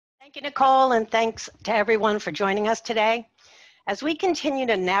Thank you, Nicole, and thanks to everyone for joining us today. As we continue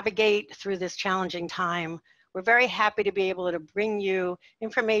to navigate through this challenging time, we're very happy to be able to bring you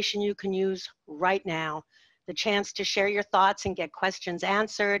information you can use right now, the chance to share your thoughts and get questions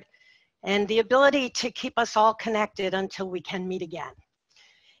answered, and the ability to keep us all connected until we can meet again.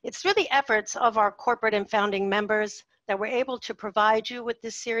 It's through the efforts of our corporate and founding members that we're able to provide you with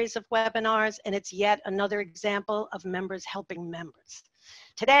this series of webinars, and it's yet another example of members helping members.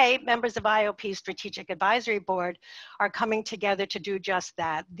 Today, members of IAOP's Strategic Advisory Board are coming together to do just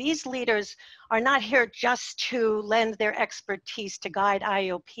that. These leaders are not here just to lend their expertise to guide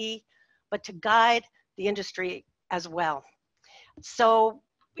IAOP, but to guide the industry as well. So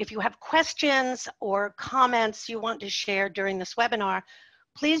if you have questions or comments you want to share during this webinar,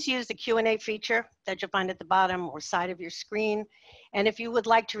 please use the Q&A feature that you'll find at the bottom or side of your screen. And if you would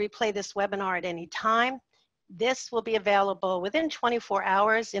like to replay this webinar at any time, this will be available within 24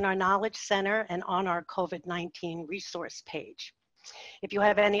 hours in our Knowledge Center and on our COVID-19 resource page. If you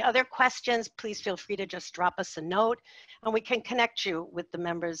have any other questions, please feel free to just drop us a note and we can connect you with the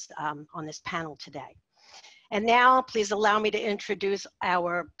members on this panel today. And now, please allow me to introduce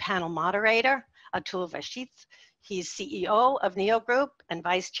our panel moderator, Atul Vashith. He's CEO of NEO Group and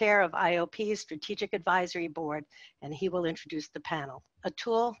Vice Chair of IAOP's Strategic Advisory Board, and he will introduce the panel.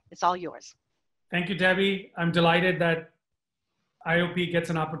 Atul, it's all yours. Thank you, Debbie. I'm delighted that IAOP gets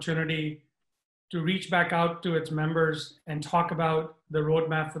an opportunity to reach back out to its members and talk about the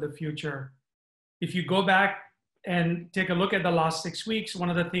roadmap for the future. If you go back and take a look at the last 6 weeks, one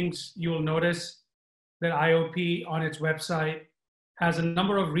of the things you will notice that IAOP on its website has a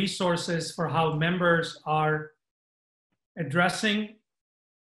number of resources for how members are addressing,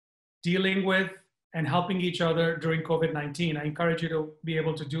 dealing with, and helping each other during COVID-19. I encourage you to be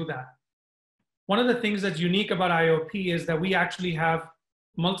able to do that. One of the things that's unique about IAOP is that we actually have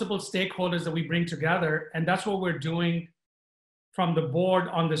multiple stakeholders that we bring together, and that's what we're doing from the board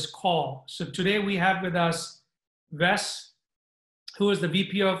on this call. So today we have with us Wes, who is the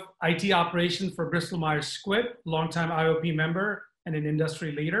VP of IT Operations for Bristol Myers Squibb, longtime IAOP member and an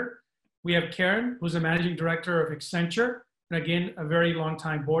industry leader. We have Karen, who's the Managing Director of Accenture, and again, a very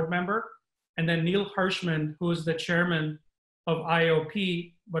long-time board member. And then Neil Hirschman, who is the Chairman of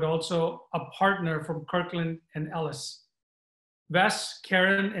IAOP, but also a partner from Kirkland & Ellis. Wes,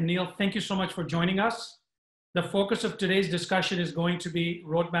 Karen, and Neil, thank you so much for joining us. The focus of today's discussion is going to be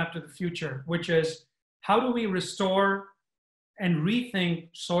roadmap to the future, which is how do we restore and rethink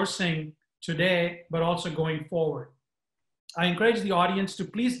sourcing today, but also going forward. I encourage the audience to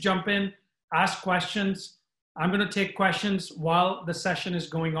please jump in, ask questions. I'm going to take questions while the session is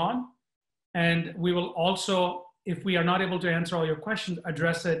going on. And we will also, if we are not able to answer all your questions,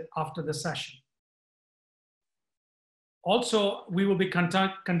 address it after the session. Also, we will be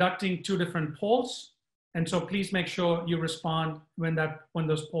conducting 2 different polls. And so please make sure you respond when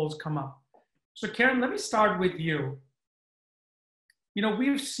those polls come up. So Karen, let me start with you. You know,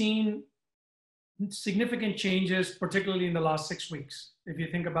 we've seen significant changes, particularly in the last 6 weeks. If you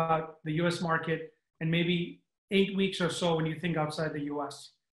think about the US market and maybe 8 weeks or so when you think outside the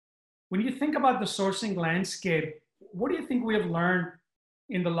US. When you think about the sourcing landscape, what do you think we have learned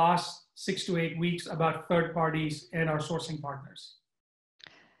in the last 6 to 8 weeks about third parties and our sourcing partners?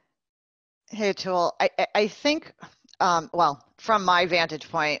 Hey, Atul, I think, well, from my vantage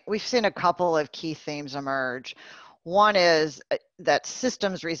point, we've seen a couple of key themes emerge. One is that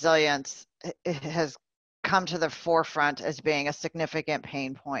systems resilience has come to the forefront as being a significant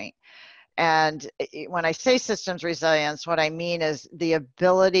pain point. And when I say systems resilience, what I mean is the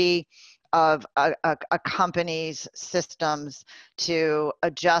ability of a company's systems to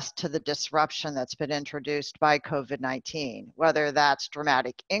adjust to the disruption that's been introduced by COVID-19, whether that's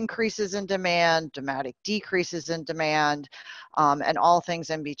dramatic increases in demand, dramatic decreases in demand, and all things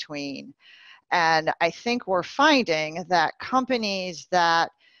in between. And I think we're finding that companies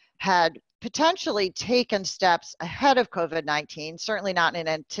that had potentially taken steps ahead of COVID-19, certainly not in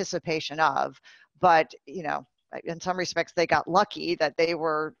anticipation of, but you know, in some respects they got lucky that they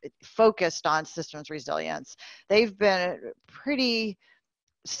were focused on systems resilience. They've been pretty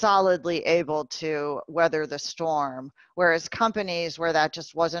solidly able to weather the storm, whereas companies where that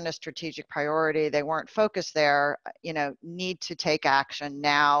just wasn't a strategic priority, they weren't focused there, you know, need to take action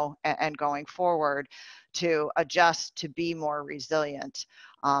now and going forward to adjust to be more resilient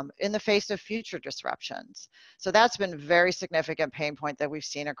in the face of future disruptions. So that's been a very significant pain point that we've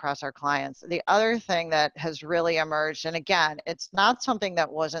seen across our clients. The other thing that has really emerged, and again, it's not something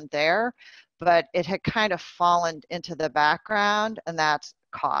that wasn't there, but it had kind of fallen into the background, and that's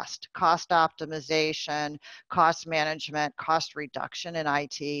cost optimization, cost management, cost reduction in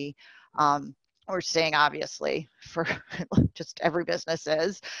IT. We're seeing, obviously, for just every business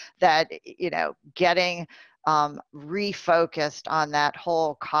is that, getting refocused on that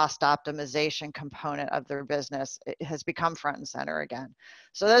whole cost optimization component of their business has become front and center again.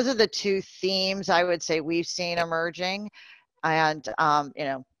 So those are the two themes I would say we've seen emerging. And,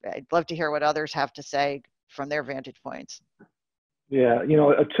 I'd love to hear what others have to say from their vantage points. Yeah,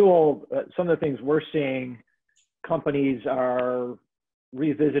 a tool, some of the things we're seeing, companies are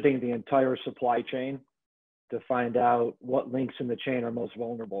revisiting the entire supply chain to find out what links in the chain are most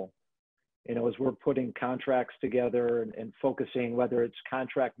vulnerable. As we're putting contracts together and focusing, whether it's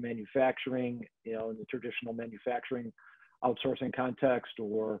contract manufacturing, in the traditional manufacturing outsourcing context,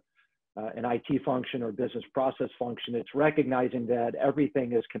 or an IT function or business process function, it's recognizing that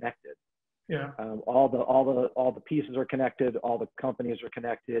everything is connected. Yeah. All the pieces are connected, all the companies are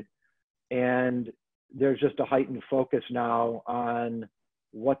connected, and there's just a heightened focus now on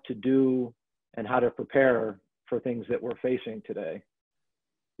what to do and how to prepare for things that we're facing today.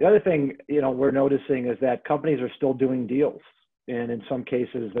 The other thing, we're noticing is that companies are still doing deals, and in some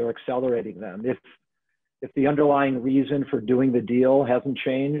cases they're accelerating them. If the underlying reason for doing the deal hasn't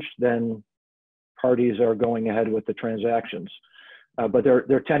changed, then parties are going ahead with the transactions. But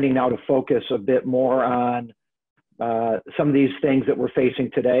they're tending now to focus a bit more on some of these things that we're facing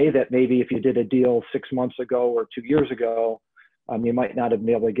today that maybe if you did a deal 6 months ago or 2 years ago, you might not have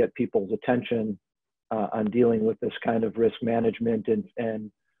been able to get people's attention on dealing with this kind of risk management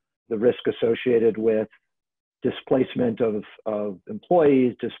and the risk associated with displacement of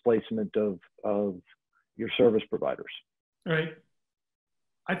employees, displacement of your service providers. Right.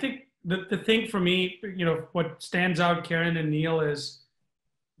 I think the thing for me, what stands out, Karen and Neil, is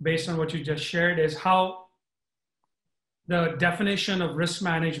based on what you just shared, is how the definition of risk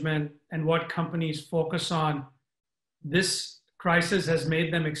management and what companies focus on, this crisis has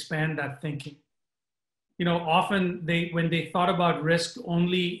made them expand that thinking. Often when they thought about risk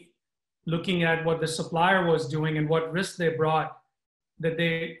only looking at what the supplier was doing and what risk they brought, that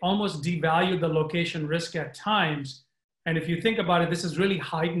they almost devalued the location risk at times. And if you think about it, this has really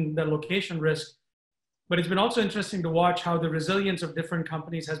heightened the location risk. But it's been also interesting to watch how the resilience of different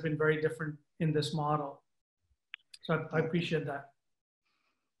companies has been very different in this model. So I appreciate that.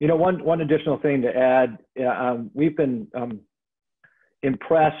 One additional thing to add, we've been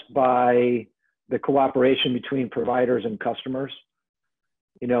impressed by the cooperation between providers and customers.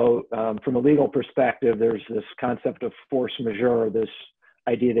 From a legal perspective, there's this concept of force majeure, this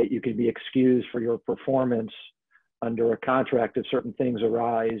idea that you can be excused for your performance under a contract if certain things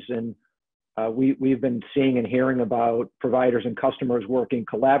arise. And we've been seeing and hearing about providers and customers working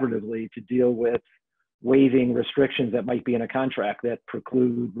collaboratively to deal with waiving restrictions that might be in a contract that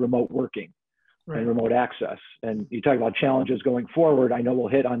preclude remote working and remote access. And you talk about challenges going forward. I know we'll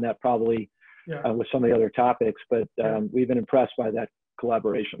hit on that probably with some of the other topics, but we've been impressed by that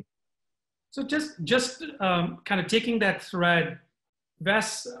collaboration. So just kind of taking that thread,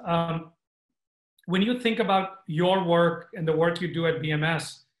 Wes, when you think about your work and the work you do at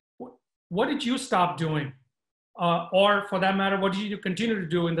BMS, what did you stop doing? Or for that matter, what did you continue to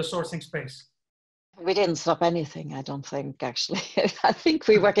do in the sourcing space? We didn't stop anything, I don't think, actually. I think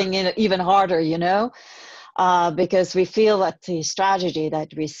we're working in it even harder, because we feel that the strategy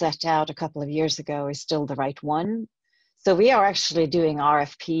that we set out a couple of years ago is still the right one. So we are actually doing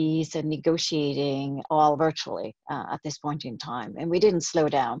RFPs and negotiating all virtually at this point in time, and we didn't slow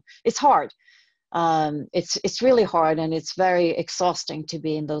down. It's hard. It's really hard, and it's very exhausting to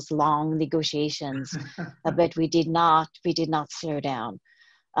be in those long negotiations. But we did not slow down.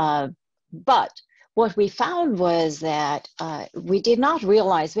 But what we found was that we did not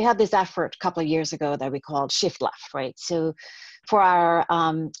realize, we had this effort a couple of years ago that we called Shift Left, right? So for our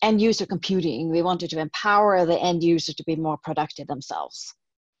end user computing, we wanted to empower the end user to be more productive themselves.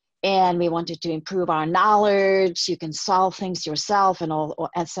 And we wanted to improve our knowledge. You can solve things yourself and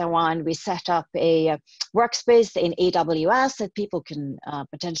so on. We set up a workspace in AWS that people can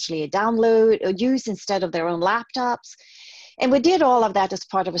potentially download or use instead of their own laptops. And we did all of that as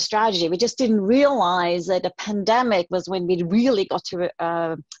part of a strategy. We just didn't realize that the pandemic was when we really got to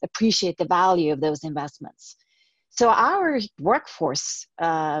appreciate the value of those investments. So our workforce,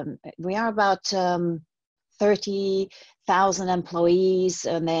 we are about 30,000 employees,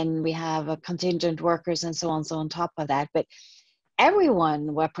 and then we have contingent workers and so on top of that. But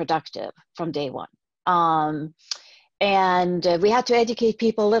everyone were productive from day one. And we had to educate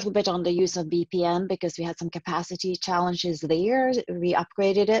people a little bit on the use of VPN because we had some capacity challenges there. We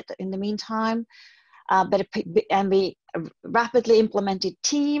upgraded it in the meantime. And we rapidly implemented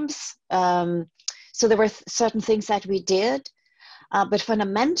teams. So there were certain things that we did. But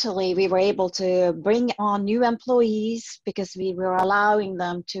fundamentally, we were able to bring on new employees because we were allowing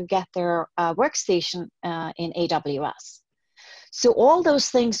them to get their workstation in AWS. So all those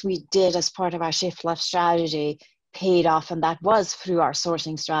things we did as part of our shift left strategy paid off, and that was through our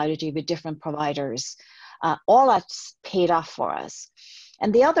sourcing strategy with different providers. All that's paid off for us.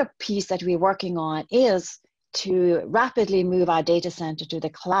 And the other piece that we're working on is to rapidly move our data center to the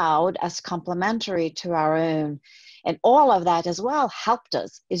cloud as complementary to our own. And all of that as well helped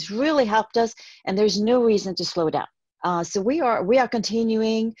us. It's really helped us, and there's no reason to slow down. So we are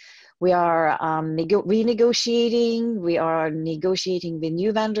continuing. We are renegotiating. We are negotiating with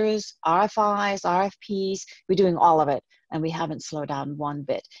new vendors, RFIs, RFPs. We're doing all of it, and we haven't slowed down one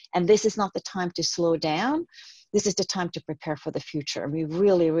bit. And this is not the time to slow down. This is the time to prepare for the future. We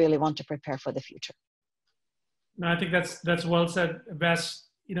really, really want to prepare for the future. No, I think that's well said, Bess.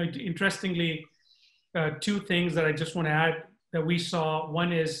 You know, interestingly, two things that I just want to add that we saw.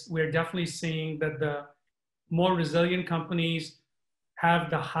 One is we're definitely seeing that the more resilient companies have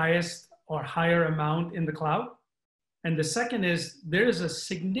the highest or higher amount in the cloud. And the second is there is a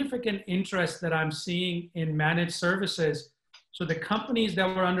significant interest that I'm seeing in managed services. So the companies that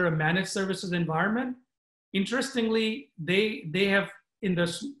were under a managed services environment, interestingly, they have, in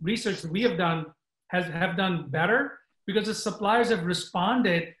the research that we have done, have done better because the suppliers have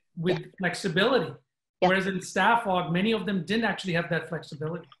responded with flexibility. Whereas in staff aug, many of them didn't actually have that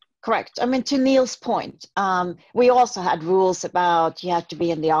flexibility. Correct. I mean, to Neil's point, we also had rules about you had to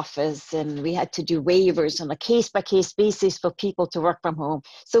be in the office, and we had to do waivers on a case-by-case basis for people to work from home.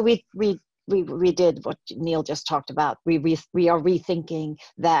 So we did what Neil just talked about. We are rethinking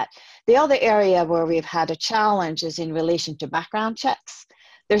that. The other area where we've had a challenge is in relation to background checks.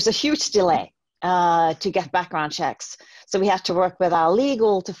 There's a huge delay to get background checks. So we have to work with our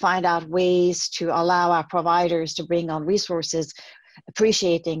legal to find out ways to allow our providers to bring on resources,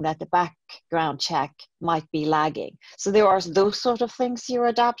 appreciating that the background check might be lagging. So there are those sort of things you're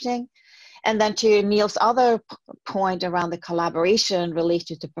adapting. And then to Neil's other point around the collaboration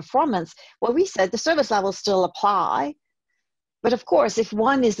related to performance, well, we said the service levels still apply. But of course, if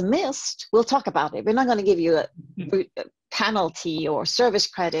one is missed, we'll talk about it. We're not going to give you a penalty or service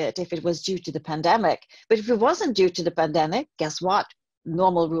credit if it was due to the pandemic. But if it wasn't due to the pandemic, guess what?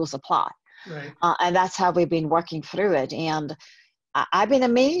 Normal rules apply. Right. And that's how we've been working through it. And I've been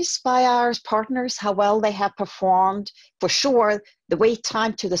amazed by our partners, how well they have performed. For sure, the wait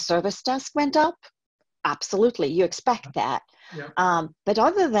time to the service desk went up. Absolutely, you expect that. Yeah. But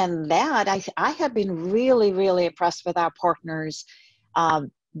other than that, I have been really, really impressed with our partners.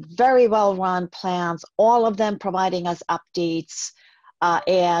 Very well run plans, all of them providing us updates,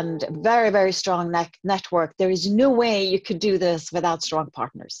 and very, very strong network. There is no way you could do this without strong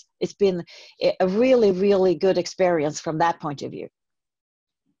partners. It's been a really, really good experience from that point of view.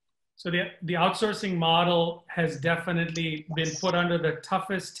 So the outsourcing model has definitely been put under the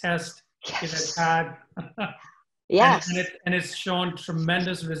toughest test it has had. Yes. And it's shown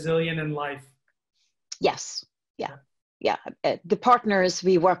tremendous resilience in life. Yes. Yeah. Yeah. The partners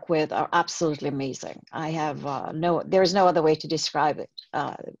we work with are absolutely amazing. I have there's no other way to describe it.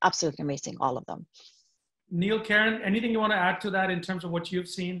 Absolutely amazing, all of them. Neil, Karen, anything you want to add to that in terms of what you've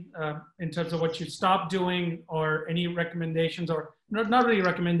seen, in terms of what you stopped doing, or any recommendations, or not really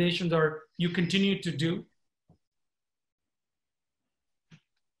recommendations, or you continue to do?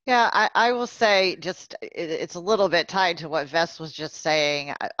 Yeah, I will say just it's a little bit tied to what Vess was just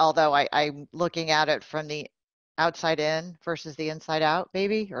saying, although I'm looking at it from the outside in versus the inside out,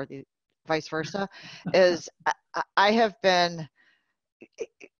 maybe, or the vice versa, is I have been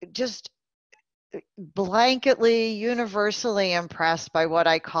just blanketly, universally impressed by what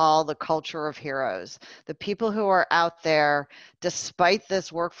I call the culture of heroes. The people who are out there, despite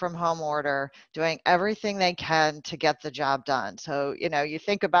this work from home order, doing everything they can to get the job done. So, you know, you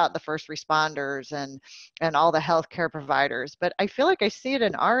think about the first responders and all the healthcare providers, but I feel like I see it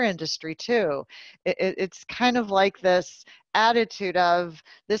in our industry too. It's kind of like this attitude of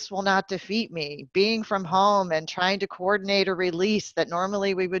this will not defeat me, being from home and trying to coordinate a release that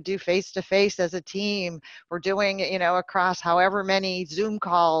normally we would do face to face as a team. We're doing, you know, across however many Zoom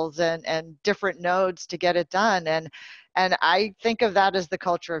calls and different nodes to get it done. And I think of that as the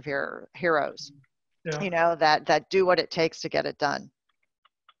culture of heroes, you know, that do what it takes to get it done.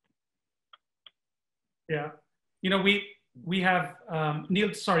 Yeah. You know, we have,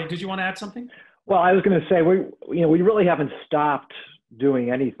 Neil, sorry, did you want to add something? Well, I was going to say, we really haven't stopped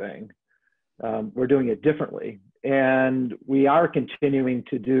doing anything. We're doing it differently. And we are continuing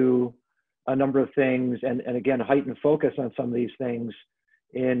to do a number of things, and again, heightened focus on some of these things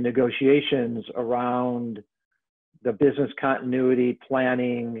in negotiations around the business continuity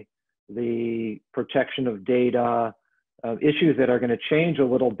planning, the protection of data, issues that are going to change a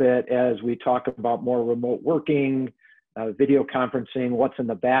little bit as we talk about more remote working, video conferencing, what's in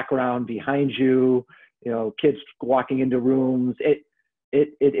the background behind you, kids walking into rooms. It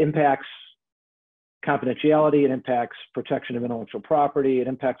impacts confidentiality, it impacts protection of intellectual property, it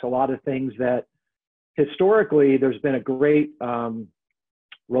impacts a lot of things that historically there's been a great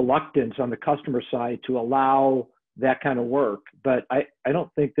reluctance on the customer side to allow that kind of work. But I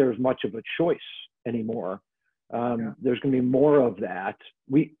don't think there's much of a choice anymore. There's going to be more of that.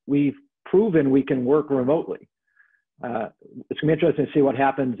 We've proven we can work remotely. It's going to be interesting to see what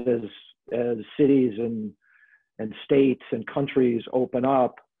happens as cities and states and countries open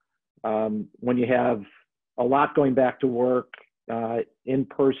up. When you have a lot going back to work in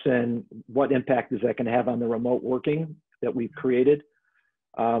person, what impact is that going to have on the remote working that we've created?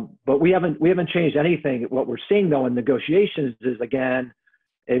 But we haven't changed anything. What we're seeing though in negotiations is, again,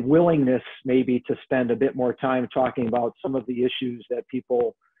 a willingness maybe to spend a bit more time talking about some of the issues that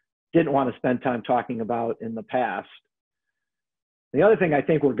people didn't want to spend time talking about in the past. The other thing I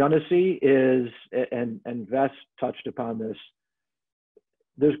think we're going to see is, and Vess touched upon this,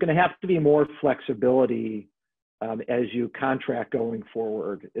 there's going to have to be more flexibility as you contract going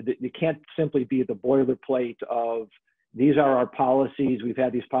forward. It can't simply be the boilerplate of, these are our policies, we've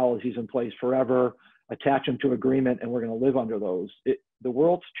had these policies in place forever, attach them to agreement, and we're going to live under those. The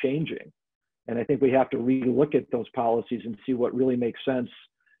world's changing. And I think we have to relook at those policies and see what really makes sense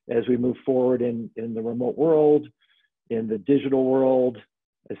as we move forward in the remote world, in the digital world,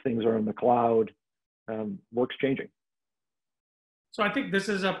 as things are in the cloud. Work's changing. So I think this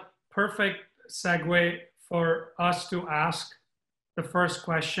is a perfect segue for us to ask the first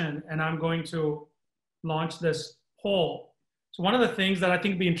question, and I'm going to launch this poll. So one of the things that I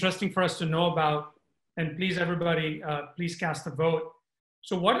think would be interesting for us to know about, and please everybody, please cast a vote.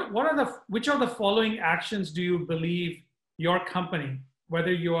 So which of the following actions do you believe your company,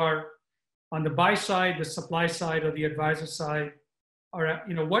 whether you are on the buy side, the supply side, or the advisor side, or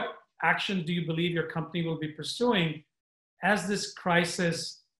what actions do you believe your company will be pursuing as this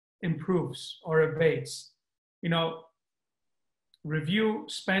crisis improves or abates? Review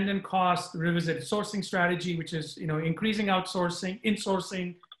spend and cost, revisit sourcing strategy, which is increasing outsourcing,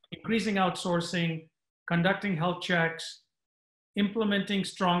 insourcing, increasing outsourcing, conducting health checks, implementing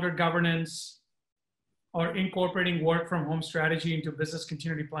stronger governance, or incorporating work from home strategy into business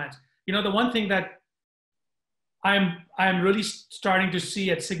continuity plans. The one thing that I'm really starting to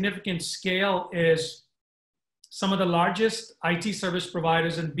see at significant scale is some of the largest IT service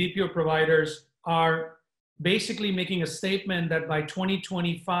providers and BPO providers are basically making a statement that by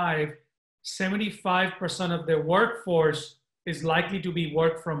 2025, 75% of their workforce is likely to be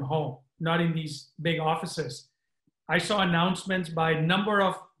work from home, not in these big offices. I saw announcements by a number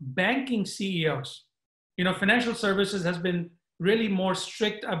of banking CEOs. Financial services has been really more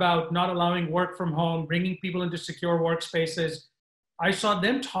strict about not allowing work from home, bringing people into secure workspaces. I saw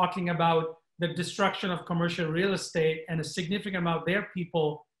them talking about the destruction of commercial real estate and a significant amount of their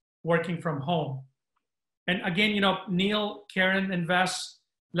people working from home. And again, Neil, Karen, and Vess,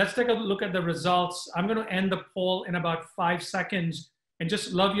 let's take a look at the results. I'm going to end the poll in about 5 seconds and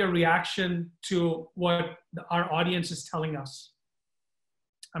just love your reaction to what our audience is telling us.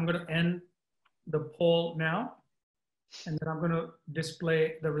 I'm going to end the poll now, and then I'm going to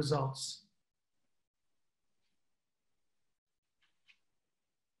display the results.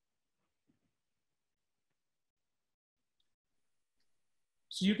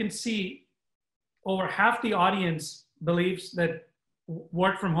 So you can see over half the audience believes that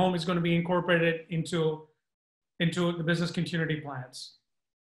work from home is going to be incorporated into the business continuity plans.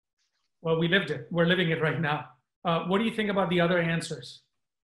 Well, we lived it. We're living it right now. What do you think about the other answers?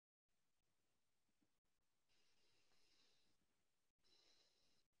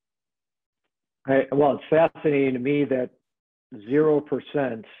 Well, it's fascinating to me that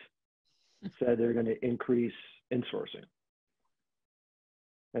 0% said they're going to increase insourcing.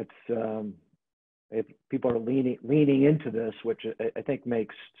 It's if people are leaning into this, which I think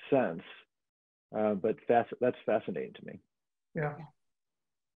makes sense, but that's fascinating to me. Yeah.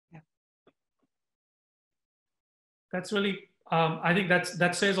 That's really, I think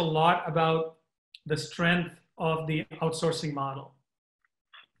that says a lot about the strength of the outsourcing model.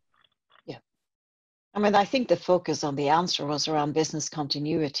 Yeah. I think the focus on the answer was around business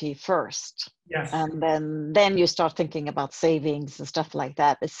continuity first. Yes. And then you start thinking about savings and stuff like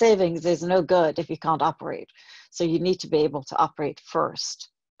that. But savings is no good if you can't operate. So you need to be able to operate first.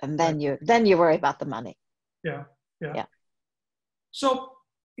 and then you worry about the money. Yeah, yeah. Yeah. So,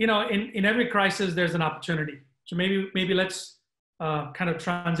 in every crisis, there's an opportunity. So maybe let's kind of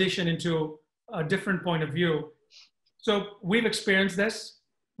transition into a different point of view. So we've experienced this,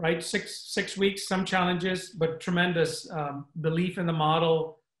 right? Six weeks, some challenges, but tremendous belief in the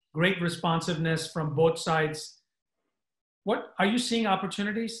model, great responsiveness from both sides. What are you seeing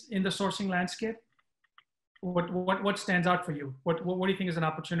opportunities in the sourcing landscape? What stands out for you? What do you think is an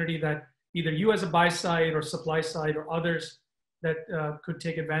opportunity that either you as a buy side or supply side or others that could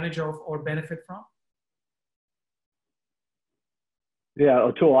take advantage of or benefit from? Yeah,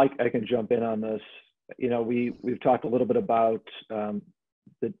 Atul, I can jump in on this. We've talked a little bit about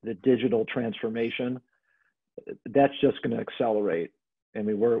the digital transformation. That's just going to accelerate. I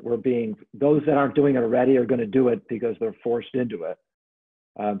mean, those that aren't doing it already are going to do it because they're forced into it.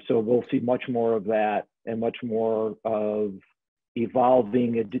 So we'll see much more of that and much more of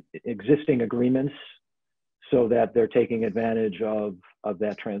evolving existing agreements so that they're taking advantage of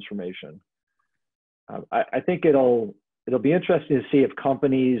that transformation. I think it'll be interesting to see if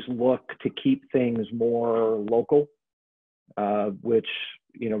companies look to keep things more local, which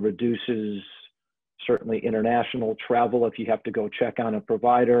reduces certainly international travel if you have to go check on a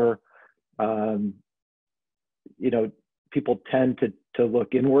provider. People tend to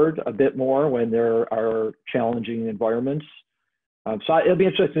look inward a bit more when there are challenging environments. So it'll be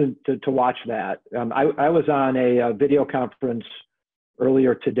interesting to watch that. I was on a video conference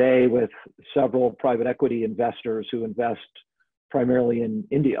earlier today with several private equity investors who invest primarily in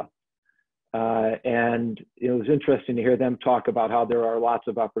India. And it was interesting to hear them talk about how there are lots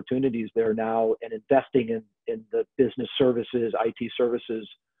of opportunities there now and investing in the business services, IT services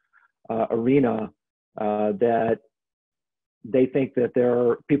arena, that they think that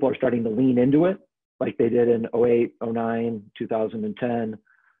people are starting to lean into it like they did in 08, 09, 2010,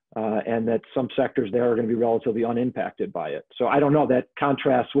 and that some sectors there are going to be relatively unimpacted by it. So I don't know, that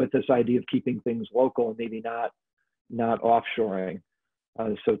contrasts with this idea of keeping things local and maybe not offshoring.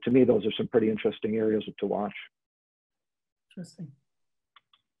 So to me, those are some pretty interesting areas to watch. Interesting.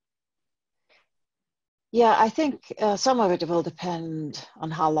 Yeah, I think some of it will depend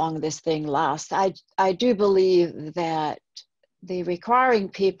on how long this thing lasts. I do believe that the requiring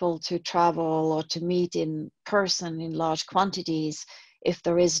people to travel or to meet in person in large quantities, if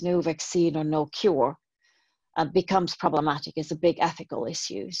there is no vaccine or no cure, becomes problematic. It's a big ethical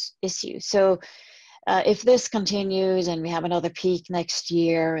issue. So if this continues and we have another peak next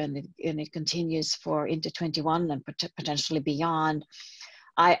year and it continues into 21 and potentially beyond,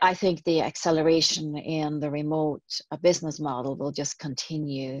 I think the acceleration in the remote business model will just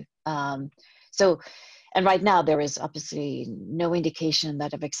continue. And right now there is obviously no indication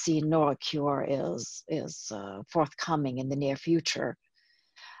that a vaccine nor a cure is forthcoming in the near future.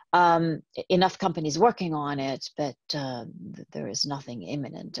 Enough companies working on it, but there is nothing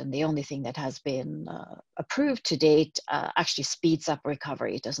imminent. And the only thing that has been approved to date actually speeds up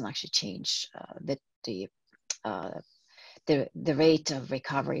recovery. It doesn't actually change the rate of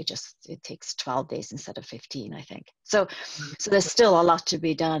recovery. It takes 12 days instead of 15, I think. So there's still a lot to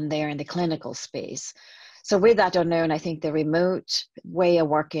be done there in the clinical space. So with that unknown, I think the remote way of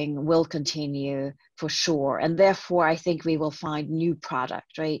working will continue for sure. And therefore, I think we will find new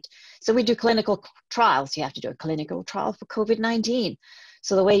product, right? So we do clinical trials. You have to do a clinical trial for COVID-19.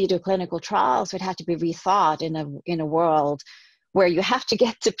 So the way you do clinical trials would have to be rethought in a world where you have to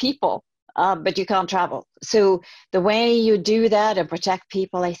get to people, but you can't travel. So the way you do that and protect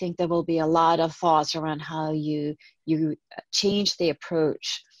people, I think there will be a lot of thoughts around how you change the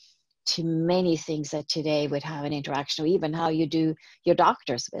approach to many things that today would have an interaction, or even how you do your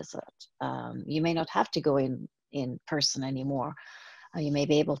doctor's visit. You may not have to go in person anymore. You may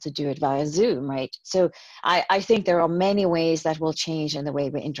be able to do it via Zoom, right? So I think there are many ways that will change in the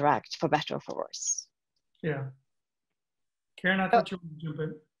way we interact, for better or for worse. Yeah. Karen, I thought you would jump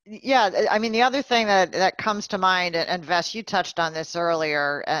in. Yeah, I mean, the other thing that comes to mind, and Ves, you touched on this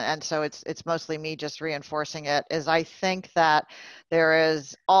earlier, and so it's mostly me just reinforcing it, is I think that there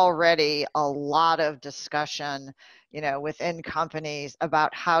is already a lot of discussion, within companies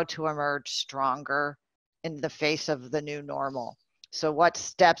about how to emerge stronger in the face of the new normal. So what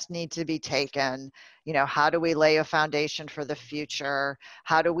steps need to be taken? How do we lay a foundation for the future?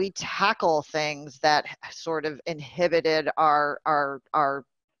 How do we tackle things that sort of inhibited our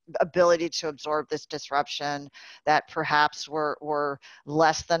ability to absorb this disruption, that perhaps were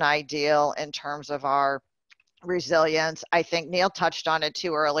less than ideal in terms of our resilience. I think Neil touched on it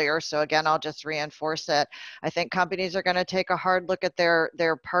too earlier. So again, I'll just reinforce it. I think companies are going to take a hard look at their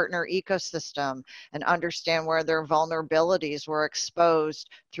partner ecosystem and understand where their vulnerabilities were exposed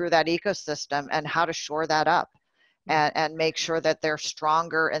through that ecosystem and how to shore that up. And make sure that they're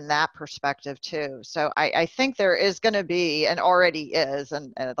stronger in that perspective too. So I think there is going to be, and already is,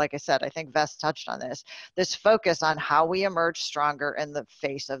 and like I said, I think Vess touched on this focus on how we emerge stronger in the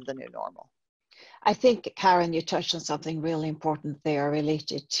face of the new normal. I think, Karen, you touched on something really important there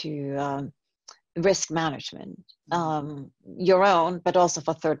related to risk management, your own, but also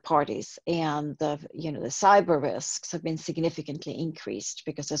for third parties. And the cyber risks have been significantly increased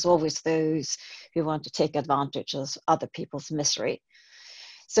because there's always those who want to take advantage of other people's misery.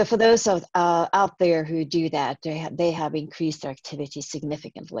 So for those out there who do that, they have increased their activity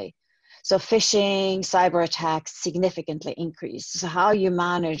significantly. So phishing, cyber attacks significantly increased. So how you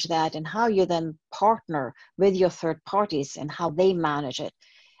manage that and how you then partner with your third parties and how they manage it,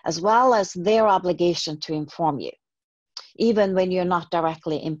 as well as their obligation to inform you, even when you're not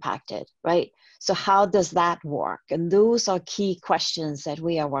directly impacted, right? So how does that work? And those are key questions that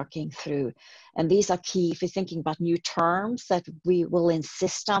we are working through. And these are key if you're thinking about new terms that we will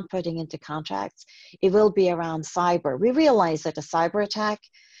insist on putting into contracts. It will be around cyber. We realize that a cyber attack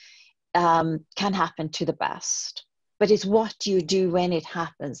can happen to the best, but it's what you do when it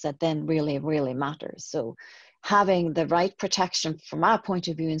happens that then really, really matters. So having the right protection from our point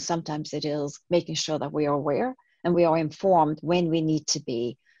of view, and sometimes it is making sure that we are aware and we are informed when we need to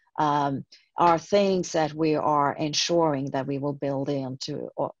be, are things that we are ensuring that we will build into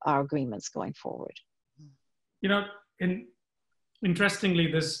our agreements going forward. Interestingly,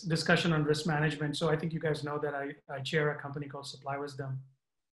 this discussion on risk management, so I think you guys know that I chair a company called Supply Wisdom,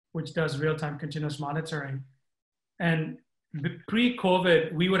 which does real-time continuous monitoring. And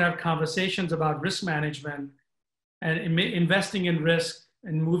pre-COVID, we would have conversations about risk management and investing in risk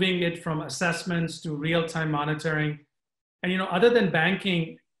and moving it from assessments to real-time monitoring. And other than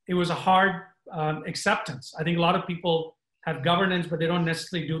banking, it was a hard acceptance. I think a lot of people have governance, but they don't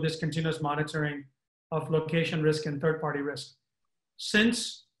necessarily do this continuous monitoring of location risk and third-party risk.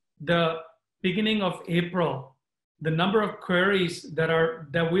 Since the beginning of April, the number of queries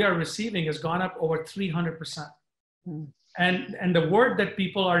that we are receiving has gone up over 300%. And the word that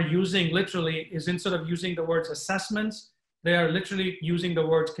people are using literally is, instead of using the words assessments, they are literally using the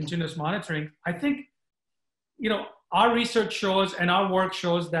words continuous monitoring. I think, our research shows and our work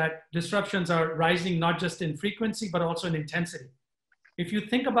shows that disruptions are rising not just in frequency, but also in intensity. If you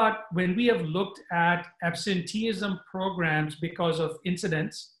think about when we have looked at absenteeism programs because of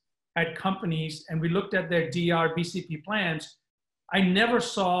incidents at companies, and we looked at their DR, BCP plans, I never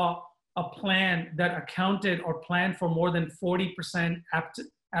saw a plan that accounted or planned for more than 40%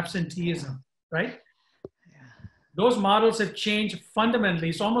 absenteeism, right? Yeah. Those models have changed fundamentally.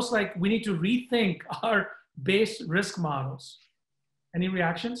 It's almost like we need to rethink our base risk models. Any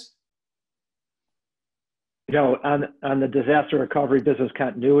reactions? On the disaster recovery business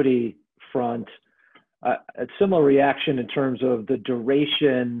continuity front, a similar reaction in terms of the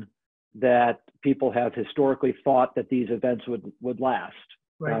duration that people have historically thought that these events would last.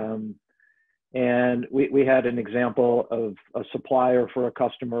 Right. And we had an example of a supplier for a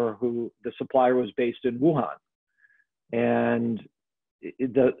customer who the supplier was based in Wuhan. And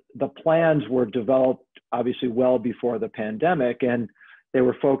the plans were developed obviously well before the pandemic, and they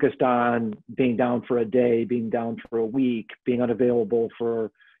were focused on being down for a day, being down for a week, being unavailable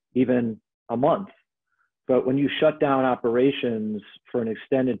for even a month. But when you shut down operations for an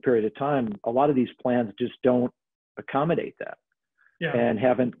extended period of time, a lot of these plans just don't accommodate that. Yeah. And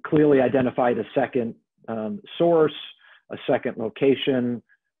haven't clearly identified a second source, a second location.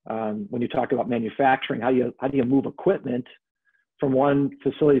 When you talk about manufacturing, how do you move equipment from one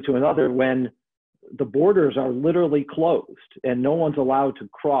facility to another when the borders are literally closed and no one's allowed to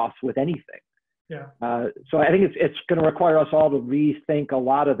cross with anything? Yeah. So I think it's going to require us all to rethink a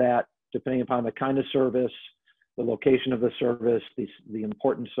lot of that, depending upon the kind of service, the location of the service, the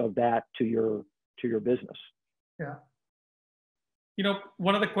importance of that to your business. Yeah.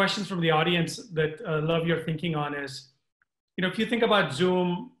 One of the questions from the audience that I love your thinking on is, if you think about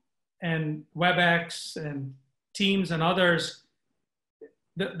Zoom and WebEx and Teams and others,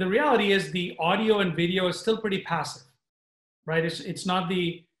 the reality is the audio and video is still pretty passive, right? It's not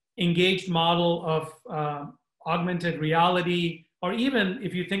the engaged model of augmented reality, or even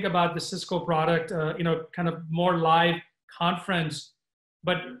if you think about the Cisco product, kind of more live conference,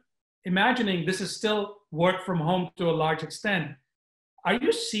 but imagining this is still work from home to a large extent. Are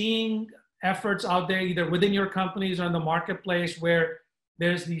you seeing efforts out there, either within your companies or in the marketplace, where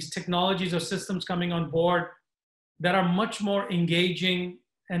there's these technologies or systems coming on board that are much more engaging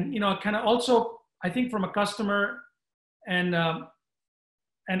and, kind of also, I think from a customer and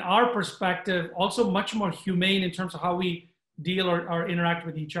our perspective, also much more humane in terms of how we deal or interact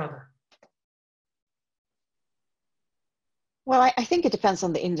with each other? Well, I think it depends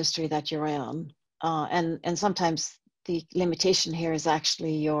on the industry that you're in. And sometimes the limitation here is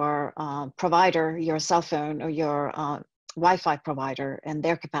actually your provider, your cell phone or your Wi-Fi provider and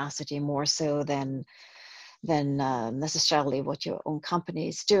their capacity more so than necessarily what your own company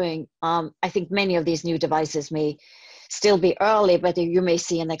is doing. I think many of these new devices may still be early, but you may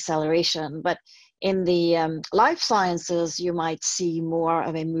see an acceleration. But in the life sciences, you might see more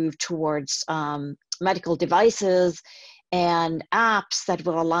of a move towards medical devices and apps that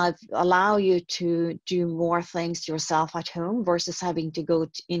will allow you to do more things yourself at home versus having to go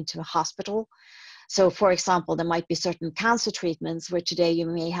into a hospital. So for example, there might be certain cancer treatments where today you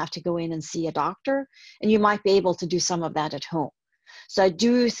may have to go in and see a doctor, and you might be able to do some of that at home. So I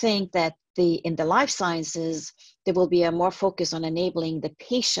do think that in the life sciences, there will be a more focus on enabling the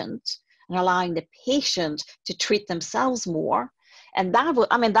patient and allowing the patient to treat themselves more. And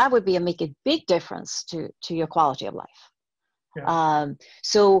that would make a big difference to your quality of life. Yeah.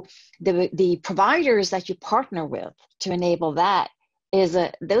 So the providers that you partner with to enable that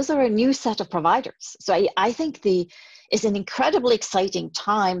those are a new set of providers. So I think it's an incredibly exciting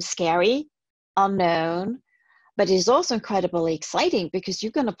time, scary, unknown, but it's also incredibly exciting because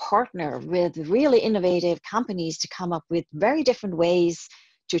you're going to partner with really innovative companies to come up with very different ways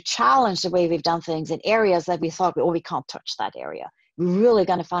to challenge the way we've done things in areas that we thought, we can't touch that area. We're really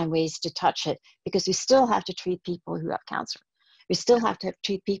going to find ways to touch it because we still have to treat people who have cancer. We still have to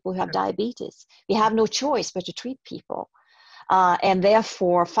treat people who have diabetes. We have no choice but to treat people. And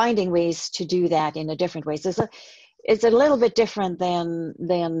therefore, finding ways to do that in a different way. So it's a little bit different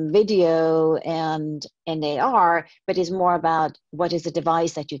than video and AR, but it's more about what is the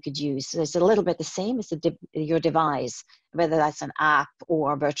device that you could use. So it's a little bit the same as your device, whether that's an app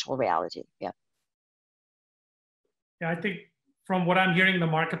or virtual reality. Yeah. Yeah, I think from what I'm hearing in the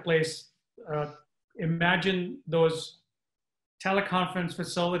marketplace, imagine those teleconference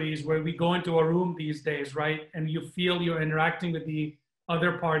facilities where we go into a room these days, right? And you feel you're interacting with the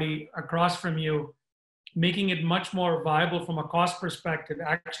other party across from you, making it much more viable from a cost perspective,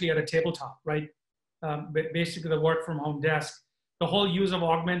 actually at a tabletop, right? Basically the work from home desk. The whole use of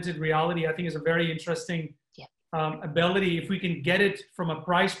augmented reality, I think, is a very interesting ability. If we can get it from a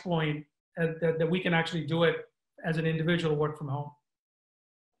price point that we can actually do it as an individual work from home.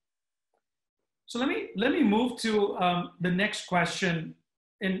 So let me move to the next question.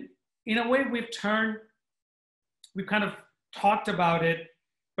 And in a way, we've kind of talked about it,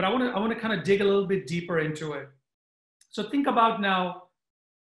 but I want to kind of dig a little bit deeper into it. So think about now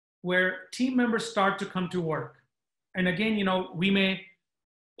where team members start to come to work. And again, we may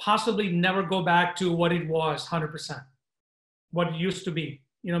possibly never go back to what it was 100%, what it used to be.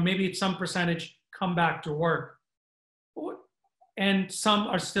 Maybe it's some percentage come back to work. And some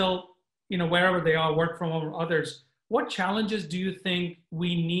are still, wherever they are, work from home or others. What challenges do you think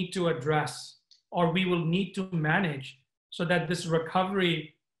we need to address or we will need to manage so that this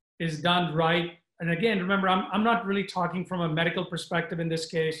recovery is done right? And again, remember, I'm not really talking from a medical perspective in this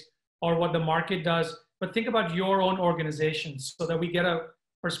case or what the market does, but think about your own organization so that we get a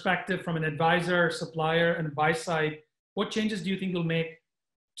perspective from an advisor, supplier, and buy side. What changes do you think you'll make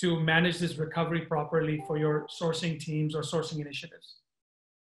to manage this recovery properly for your sourcing teams or sourcing initiatives?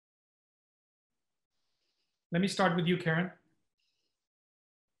 Let me start with you, Karen.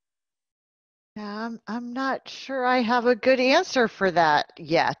 Yeah, I'm not sure I have a good answer for that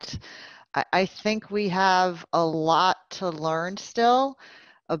yet. I think we have a lot to learn still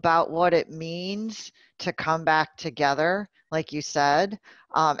about what it means to come back together, like you said,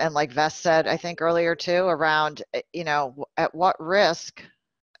 and like Ves said, I think earlier too, around, at what risk,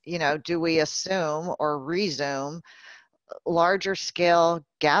 do we assume or resume larger scale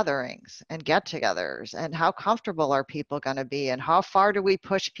gatherings and get-togethers, and how comfortable are people going to be, and how far do we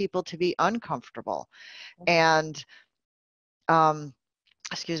push people to be uncomfortable? And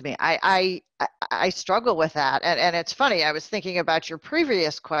excuse me, I struggle with that, and it's funny, I was thinking about your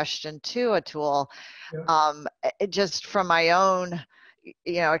previous question too, Atul. Just from my own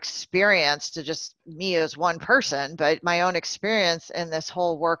experience, to just me as one person, but my own experience in this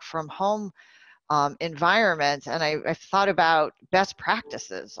whole work from home environment, and I've thought about best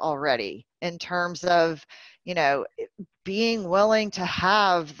practices already in terms of being willing to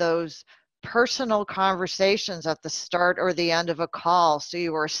have those personal conversations at the start or the end of a call, so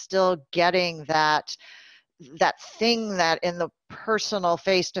you are still getting that thing that in the personal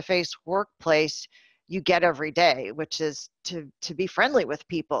face-to-face workplace you get every day, which is to be friendly with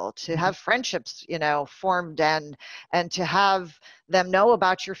people, to have friendships, you know, formed, and to have them know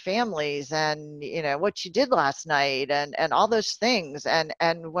about your families and, you know, what you did last night and all those things. And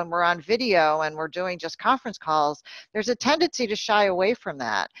when we're on video and we're doing just conference calls, there's a tendency to shy away from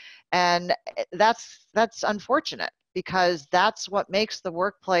that. And that's unfortunate, because that's what makes the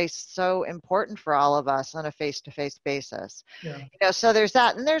workplace so important for all of us on a face-to-face basis. Yeah. You know, so there's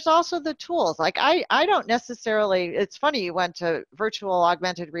that. And there's also the tools. Like I don't necessarily, it's funny you went to virtual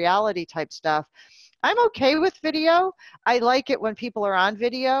augmented reality type stuff. I'm okay with video. I like it when people are on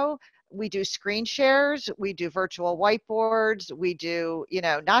video. We do screen shares, we do virtual whiteboards, we do, you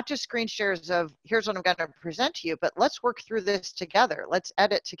know, not just screen shares of here's what I'm going to present to you, but let's work through this together. Let's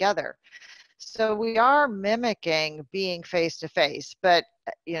edit together. So we are mimicking being face-to-face, but,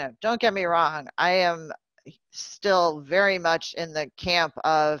 you know, don't get me wrong. I am still very much in the camp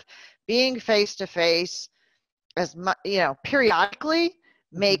of being face-to-face as much, you know, periodically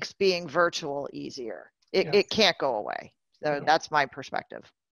makes being virtual easier. It can't go away. So that's my perspective.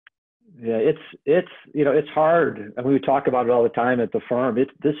 Yeah, it's you know, it's hard. I mean, we talk about it all the time at the firm.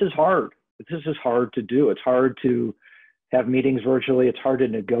 This is hard. This is hard to do. It's hard to have meetings virtually. It's hard to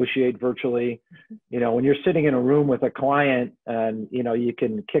negotiate virtually. You know, when you're sitting in a room with a client and, you know, you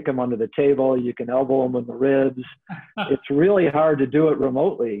can kick them under the table, you can elbow them in the ribs. It's really hard to do it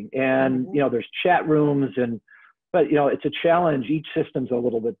remotely. And, you know, there's chat rooms but, you know, it's a challenge. Each system's a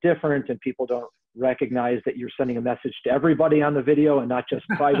little bit different and people don't recognize that you're sending a message to everybody on the video and not just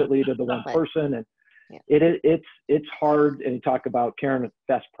privately to the one person. And it's hard. And you talk about, Karen,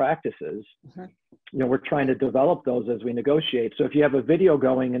 best practices. You know, we're trying to develop those as we negotiate. So if you have a video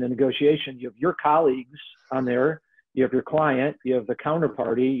going in a negotiation, you have your colleagues on there, you have your client, you have the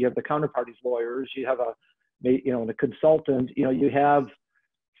counterparty, you have the counterparty's lawyers, you have a consultant, you know, you have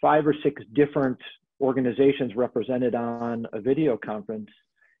 5 or 6 different organizations represented on a video conference.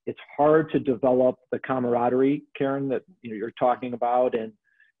 It's hard to develop the camaraderie, Karen, that, you know, you're talking about,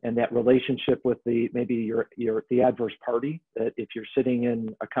 and that relationship with the adverse party, that if you're sitting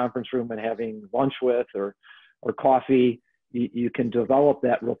in a conference room and having lunch with or coffee, you can develop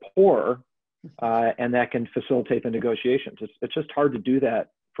that rapport, and that can facilitate the negotiations. It's just hard to do that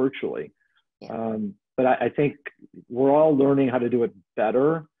virtually. But I think we're all learning how to do it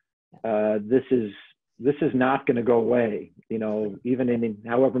better. This is not going to go away, you know, even in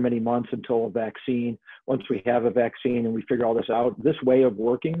however many months until a vaccine. Once we have a vaccine and we figure all this out, this way of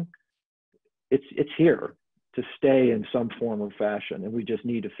working, it's here to stay in some form or fashion. And we just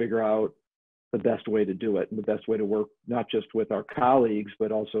need to figure out the best way to do it and the best way to work, not just with our colleagues,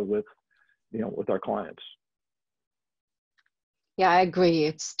 but also with, you know, with our clients. Yeah, I agree.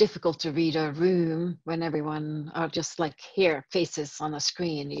 It's difficult to read a room when everyone are just like here, faces on a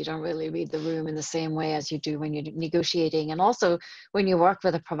screen. You don't really read the room in the same way as you do when you're negotiating. And also when you work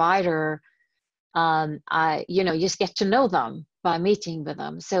with a provider, you know, you just get to know them by meeting with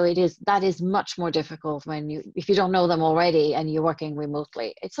them. So that is much more difficult if you don't know them already and you're working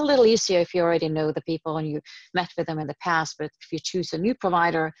remotely. It's a little easier if you already know the people and you met with them in the past, but if you choose a new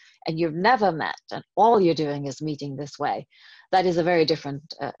provider and you've never met and all you're doing is meeting this way, that is a very different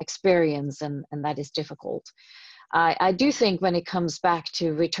experience, and that is difficult. I do think when it comes back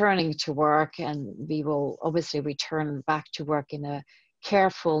to returning to work, and we will obviously return back to work in a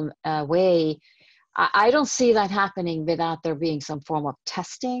careful way, I don't see that happening without there being some form of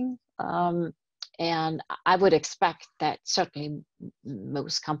testing. And I would expect that certainly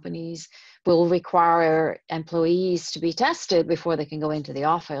most companies will require employees to be tested before they can go into the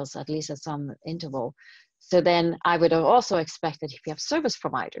office, at least at some interval. So then I would also expect that if you have service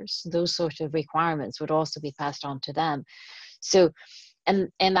providers, those sort of requirements would also be passed on to them. So, and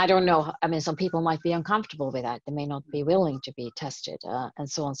I don't know, I mean, some people might be uncomfortable with that. They may not be willing to be tested and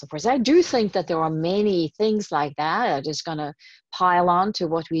so on and so forth. So I do think that there are many things like that are just going to pile on to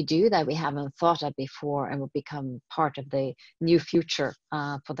what we do that we haven't thought of before and will become part of the new future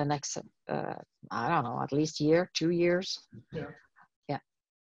for the next, I don't know, at least year, 2 years. Yeah. Yeah.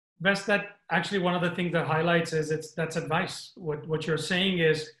 Best, that actually one of the things that highlights is that's advice. What you're saying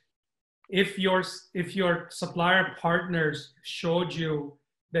is, if your supplier partners showed you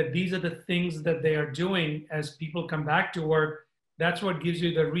that these are the things that they are doing as people come back to work, that's what gives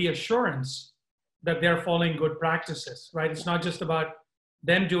you the reassurance that they're following good practices, right? It's not just about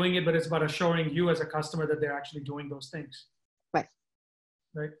them doing it, but it's about assuring you as a customer that they're actually doing those things. Right.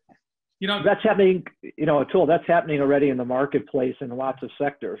 Right. You know, that's happening, you know, Atul, that's happening already in the marketplace in lots of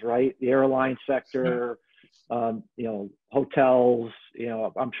sectors, right? The airline sector, you know, hotels, you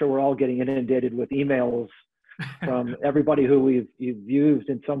know, I'm sure we're all getting inundated with emails from everybody who you've used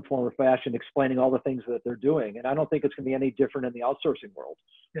in some form or fashion, explaining all the things that they're doing. And I don't think it's going to be any different in the outsourcing world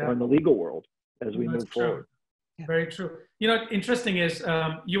or in the legal world as we move forward. Very true. You know, interesting is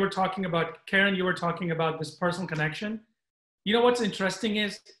you were talking about, Karen, you were talking about this personal connection. You know, what's interesting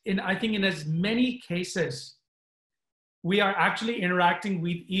is I think in as many cases, we are actually interacting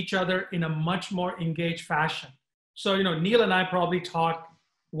with each other in a much more engaged fashion. So, you know, Neil and I probably talk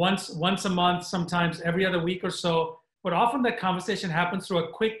once a month, sometimes every other week or so, but often that conversation happens through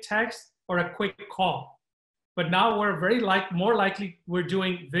a quick text or a quick call. But now we're more likely we're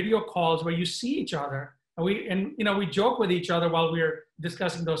doing video calls where you see each other and we joke with each other while we're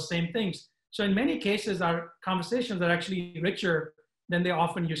discussing those same things. So in many cases, our conversations are actually richer than they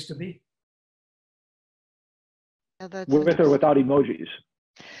often used to be. Yeah, with or without emojis.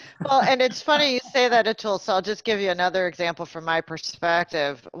 Well, and it's funny you say that, Atul. So I'll just give you another example from my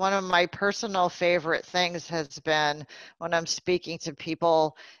perspective. One of my personal favorite things has been when I'm speaking to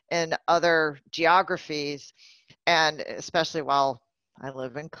people in other geographies, and especially while I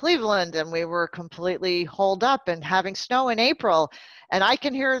live in Cleveland and we were completely holed up and having snow in April, and I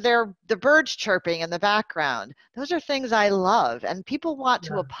can hear the birds chirping in the background. Those are things I love, and people want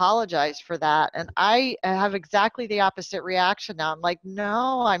to apologize for that. And I have exactly the opposite reaction now. I'm like,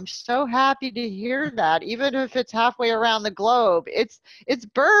 no, I'm so happy to hear that, even if it's halfway around the globe. It's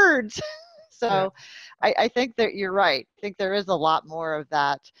birds. So I think that you're right. I think there is a lot more of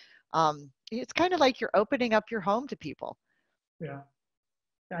that. It's kind of like you're opening up your home to people. Yeah.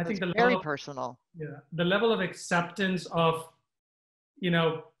 I think it's very personal. Yeah, the level of acceptance of, you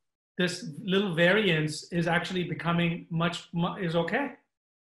know, this little variance is actually becoming is okay.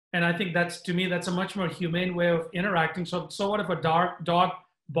 And I think to me, that's a much more humane way of interacting. So what if a dog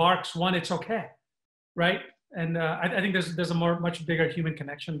barks one, it's okay, right? And I think there's a much bigger human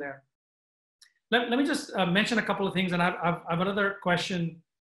connection there. Let me just mention a couple of things, and I've another question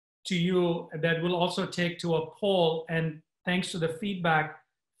to you that we'll also take to a poll, and thanks to the feedback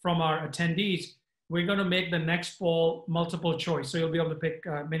from our attendees, we're going to make the next poll multiple choice. So you'll be able to pick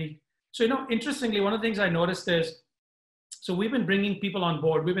many. So, you know, interestingly, one of the things I noticed is, so we've been bringing people on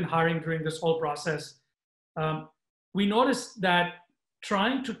board. We've been hiring during this whole process. We noticed that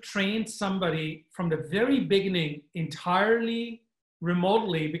trying to train somebody from the very beginning entirely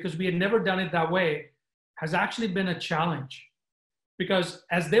remotely, because we had never done it that way, has actually been a challenge. Because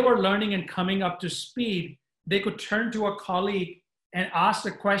as they were learning and coming up to speed, they could turn to a colleague and ask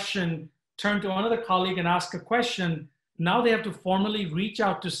a question, turn to another colleague and ask a question. Now they have to formally reach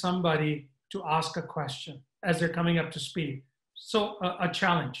out to somebody to ask a question as they're coming up to speed. So a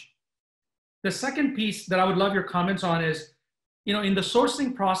challenge. The second piece that I would love your comments on is, you know, in the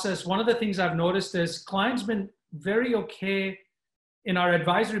sourcing process, one of the things I've noticed is clients been very okay in our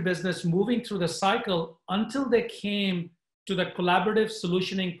advisory business moving through the cycle until they came to the collaborative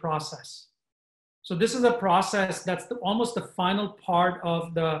solutioning process. So this is a process that's almost the final part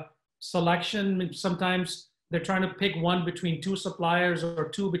of the selection. Sometimes they're trying to pick one between two suppliers or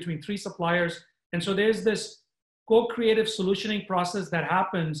two between three suppliers. And so there's this co-creative solutioning process that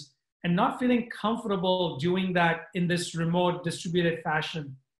happens, and not feeling comfortable doing that in this remote distributed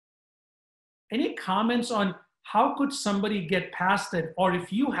fashion. Any comments on how could somebody get past it? Or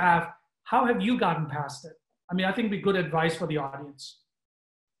if you have, how have you gotten past it? I mean, I think it'd be good advice for the audience.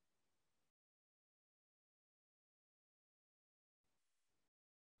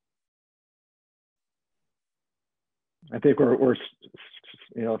 I think we're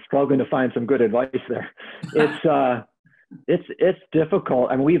struggling to find some good advice there. It's difficult.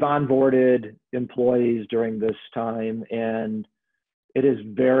 I mean, we've onboarded employees during this time, and it is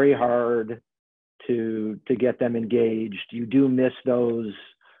very hard to get them engaged. You do miss those,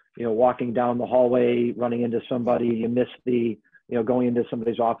 you know, walking down the hallway, running into somebody. You miss the, you know, going into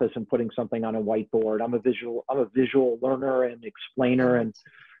somebody's office and putting something on a whiteboard. I'm a visual learner and explainer, and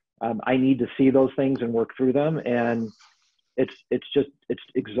I need to see those things and work through them. And it's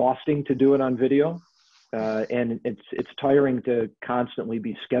exhausting to do it on video. And it's tiring to constantly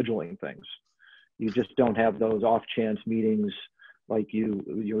be scheduling things. You just don't have those off chance meetings like you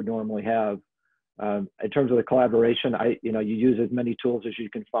normally have. In terms of the collaboration, you use as many tools as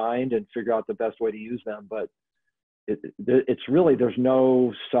you can find and figure out the best way to use them. But it's really, there's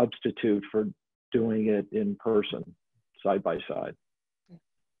no substitute for doing it in person, side by side.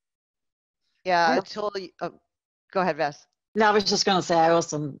 Yeah, totally. Oh, go ahead, Ves. No, I was just going to say, I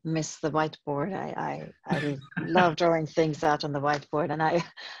also miss the whiteboard. I love drawing things out on the whiteboard, and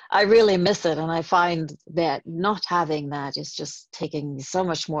I really miss it. And I find that not having that is just taking so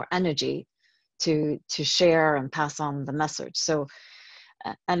much more energy to share and pass on the message. So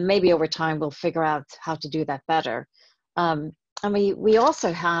and maybe over time we'll figure out how to do that better. And we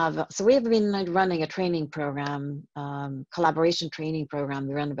also have, so we have been running a training program, collaboration training program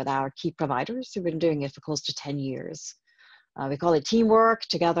we run with our key providers who've been doing it for close to 10 years. We call it teamwork,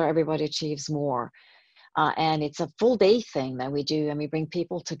 together everybody achieves more. And it's a full day thing that we do, and we bring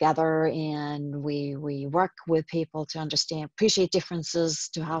people together and we work with people to understand, appreciate differences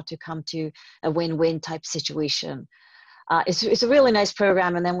to how to come to a win-win type situation. It's a really nice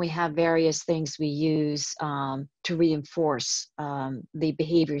program, and then we have various things we use to reinforce the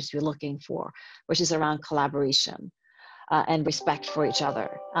behaviors we're looking for, which is around collaboration and respect for each other.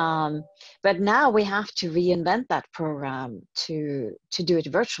 But now we have to reinvent that program to do it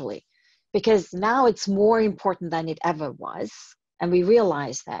virtually, because now it's more important than it ever was, and we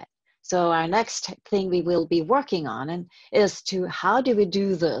realize that. So our next thing we will be working on is to how do we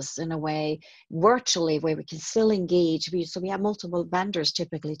do this in a way virtually where we can still engage. So we have multiple vendors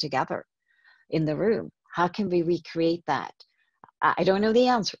typically together in the room. How can we recreate that? I don't know the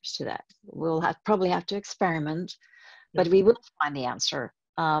answers to that. We'll probably have to experiment, but we will find the answer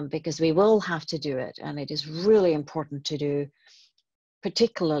because we will have to do it. And it is really important to do,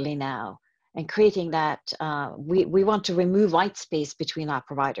 particularly now. And creating that, we want to remove white space between our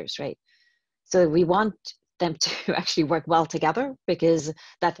providers, right? So we want them to actually work well together because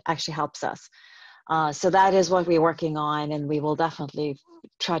that actually helps us. So that is what we're working on, and we will definitely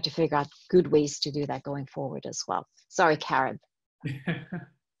try to figure out good ways to do that going forward as well. Sorry, Karen.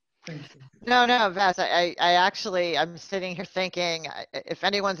 Thank you. No, Vas, I'm sitting here thinking, if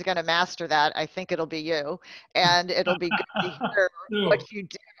anyone's going to master that, I think it'll be you, and it'll be good to hear what you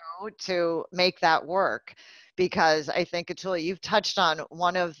do to make that work, because I think, Atula, you've touched on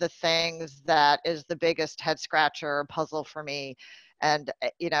one of the things that is the biggest head scratcher puzzle for me. And,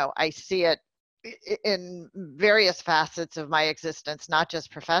 I see it in various facets of my existence, not just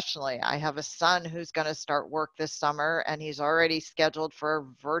professionally. I have a son who's going to start work this summer, and he's already scheduled for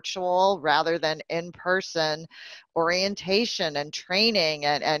virtual rather than in-person orientation and training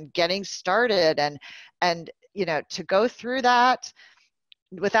and getting started. And to go through that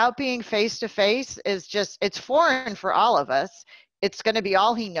without being face-to-face is just, it's foreign for all of us. It's going to be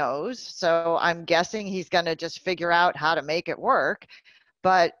all he knows. So I'm guessing he's going to just figure out how to make it work.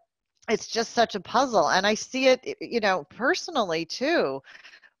 But it's just such a puzzle. And I see it, personally too,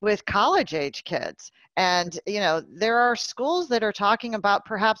 with college age kids. And, there are schools that are talking about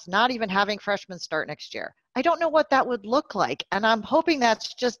perhaps not even having freshmen start next year. I don't know what that would look like. And I'm hoping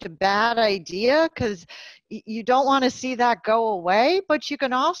that's just a bad idea, because you don't want to see that go away, but you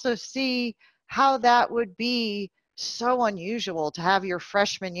can also see how that would be so unusual to have your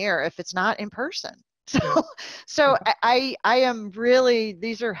freshman year if it's not in person. So I am really,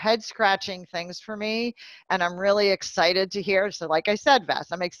 these are head scratching things for me, and I'm really excited to hear. So like I said, Vas,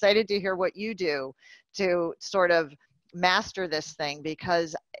 I'm excited to hear what you do to sort of master this thing,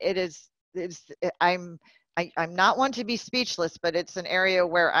 because I'm not one to be speechless, but it's an area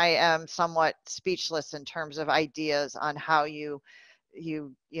where I am somewhat speechless in terms of ideas on how you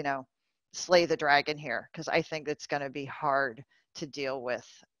slay the dragon here, because I think it's going to be hard to deal with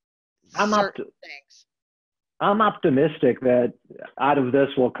certain things. I'm optimistic that out of this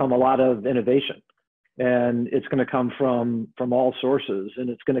will come a lot of innovation, and it's going to come from all sources, and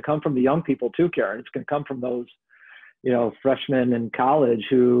it's going to come from the young people too, Karen. It's going to come from those, freshmen in college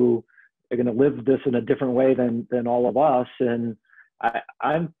who are going to live this in a different way than all of us. And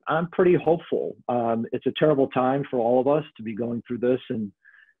I'm pretty hopeful. It's a terrible time for all of us to be going through this, and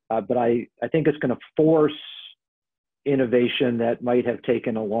but I think it's going to force innovation that might have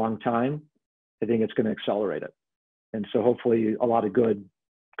taken a long time. I think it's going to accelerate it. And so hopefully a lot of good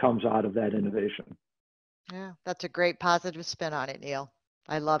comes out of that innovation. Yeah, that's a great positive spin on it, Neil.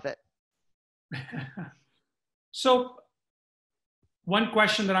 I love it. So one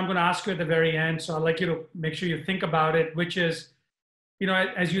question that I'm going to ask you at the very end, so I'd like you to make sure you think about it, which is,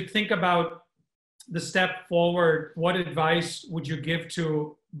 as you think about the step forward, what advice would you give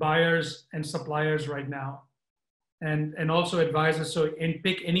to buyers and suppliers right now? And also advisors. So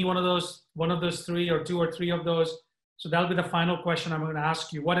pick any one of those three, or two or three of those. So that'll be the final question I'm going to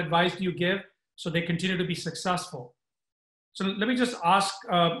ask you. What advice do you give so they continue to be successful? So let me just ask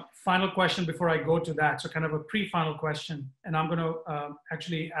a final question before I go to that. So kind of a pre-final question. And I'm going to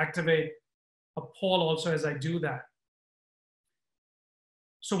actually activate a poll also as I do that.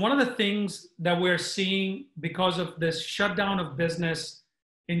 So one of the things that we're seeing because of this shutdown of business,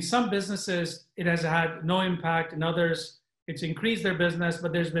 in some businesses, it has had no impact. In others, it's increased their business,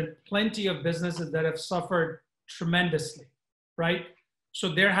 but there's been plenty of businesses that have suffered tremendously, right? So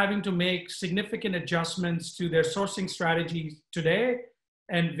they're having to make significant adjustments to their sourcing strategies today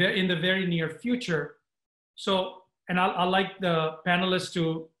and in the very near future. So, and I'd like the panelists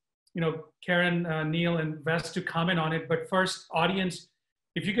to, Karen, Neil, and Vess to comment on it. But first, audience,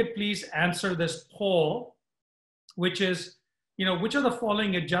 if you could please answer this poll, which is, which of the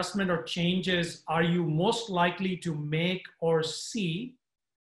following adjustment or changes are you most likely to make or see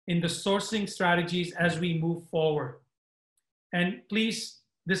in the sourcing strategies as we move forward? And please,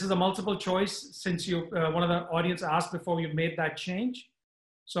 this is a multiple choice since one of the audience asked before you made that change.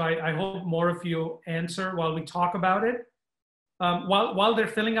 So I hope more of you answer while we talk about it. While they're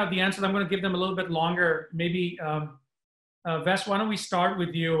filling out the answers, I'm going to give them a little bit longer. Maybe, Vess, why don't we start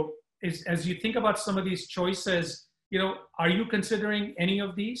with you? As you think about some of these choices, are you considering any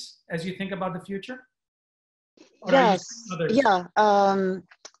of these as you think about the future? Or Yes. others? Yeah. Well,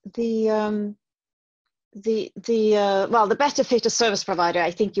 the better fit a service provider,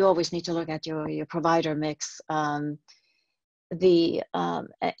 I think you always need to look at your provider mix. And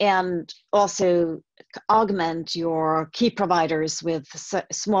also augment your key providers with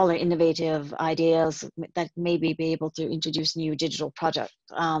smaller innovative ideas that maybe be able to introduce new digital projects.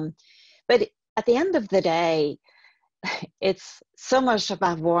 But at the end of the day, it's so much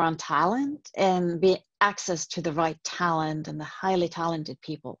about war on talent and access to the right talent and the highly talented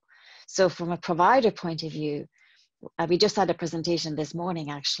people. So from a provider point of view, we just had a presentation this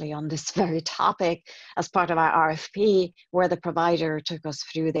morning actually on this very topic as part of our RFP, where the provider took us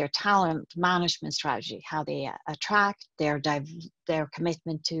through their talent management strategy, how they attract, their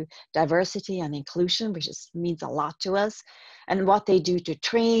commitment to diversity and inclusion, which means a lot to us, and what they do to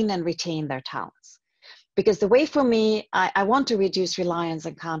train and retain their talents. Because the way for me, I want to reduce reliance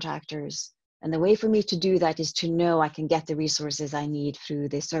on contractors. And the way for me to do that is to know I can get the resources I need through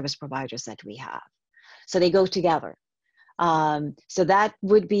the service providers that we have. So they go together. So that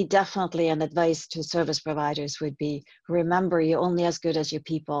would be definitely an advice to service providers would be, remember, you're only as good as your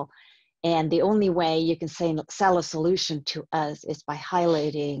people. And the only way you can sell a solution to us is by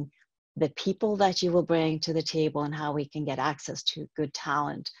highlighting the people that you will bring to the table and how we can get access to good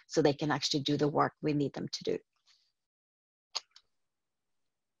talent so they can actually do the work we need them to do.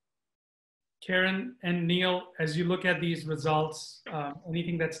 Karen and Neil, as you look at these results,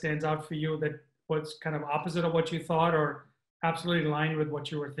 anything that stands out for you that was kind of opposite of what you thought or absolutely in line with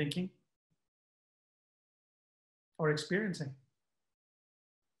what you were thinking or experiencing?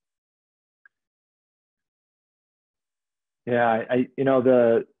 Yeah,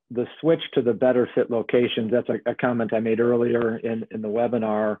 the switch to the better fit locations, that's a comment I made earlier in the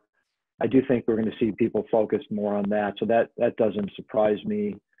webinar. I do think we're going to see people focus more on that. So that doesn't surprise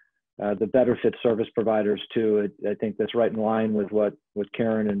me. The better fit service providers too, I think that's right in line with what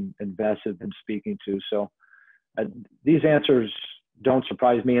Karen and Vess have been speaking to. So these answers don't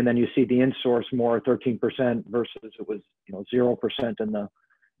surprise me. And then you see the in-source more 13% versus it was 0% in the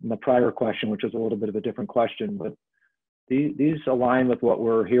prior question, which was a little bit of a different question. But these align with what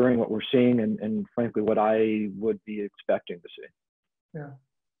we're hearing, what we're seeing, and frankly, what I would be expecting to see. Yeah.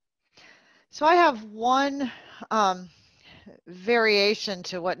 So I have one variation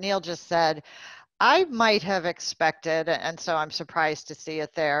to what Neil just said. I might have expected, and so I'm surprised to see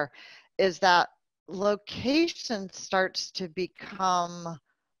it there, is that location starts to become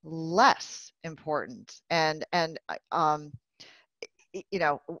less important. And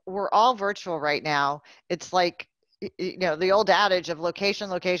we're all virtual right now. It's like, the old adage of location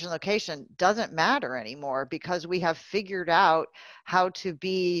doesn't matter anymore because we have figured out how to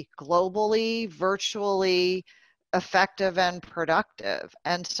be globally, virtually effective and productive.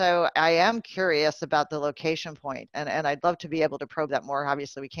 And so I am curious about the location point, and I'd love to be able to probe that more.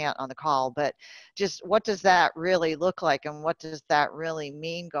 Obviously we can't on the call, but just what does that really look like and what does that really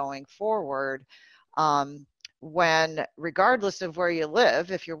mean going forward? When regardless of where you live,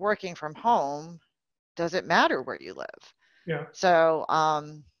 if you're working from home, does it matter where you live? Yeah. So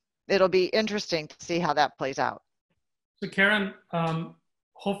it'll be interesting to see how that plays out. So Karen,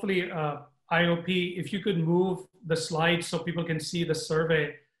 hopefully IOP, if you could move the slides so people can see the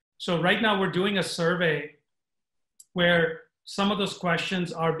survey. So right now we're doing a survey where some of those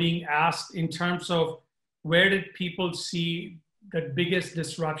questions are being asked in terms of where did people see the biggest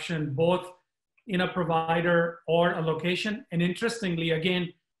disruption, both in a provider or a location. And interestingly,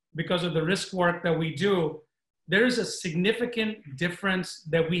 again, because of the risk work that we do, there is a significant difference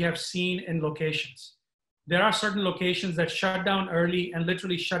that we have seen in locations. There are certain locations that shut down early and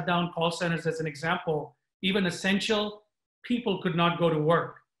literally shut down call centers as an example. Even essential people could not go to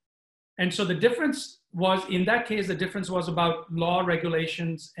work. And so the difference was, in that case, the difference was about law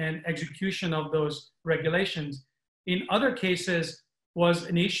regulations and execution of those regulations. In other cases was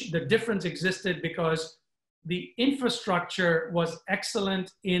an issue, the difference existed because the infrastructure was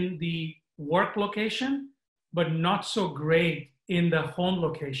excellent in the work location, but not so great in the home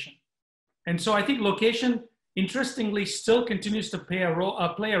location. And so I think location, interestingly, still continues to play a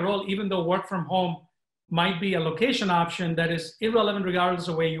role, even though work from home might be a location option that is irrelevant regardless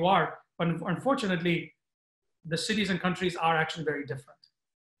of where you are. But unfortunately, the cities and countries are actually very different.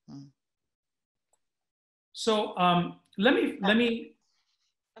 So let me.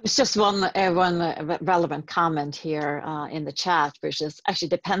 It's just one relevant comment here in the chat, which is actually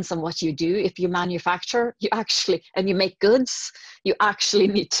depends on what you do. If you manufacture, and you make goods, you actually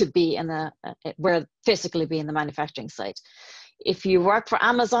need to be physically be in the manufacturing site. If you work for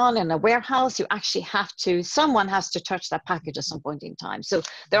Amazon in a warehouse, you actually someone has to touch that package at some point in time. So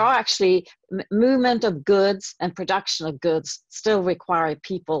there are actually movement of goods and production of goods still require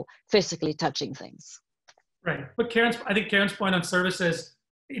people physically touching things. Right, but I think Karen's point on services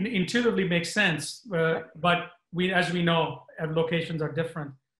intuitively makes sense, but as we know, locations are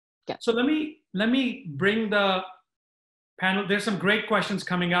different. Yeah. So let me bring the panel. There's some great questions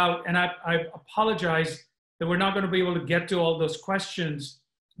coming out, and I apologize that we're not going to be able to get to all those questions.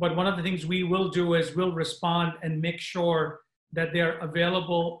 But one of the things we will do is we'll respond and make sure that they're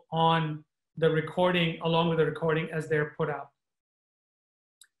available on the recording, along with the recording as they're put out.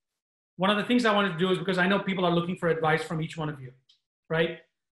 One of the things I wanted to do is, because I know people are looking for advice from each one of you, right?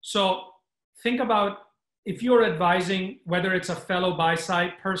 So think about if you're advising, whether it's a fellow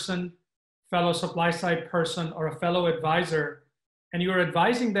buy-side person, fellow supply-side person, or a fellow advisor, and you're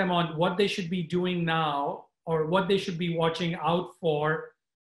advising them on what they should be doing now or what they should be watching out for,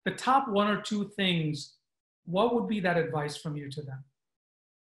 the top one or two things, what would be that advice from you to them?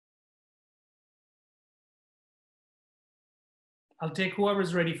 I'll take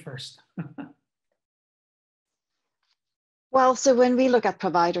whoever's ready first. Well, so when we look at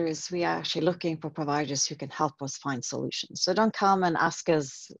providers, we are actually looking for providers who can help us find solutions. So don't come and ask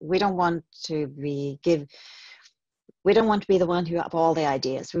us, we don't want to be the one who have all the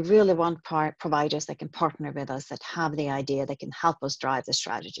ideas. We really want providers that can partner with us, that have the idea, that can help us drive the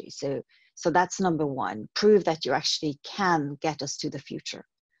strategy. So that's number one. Prove that you actually can get us to the future.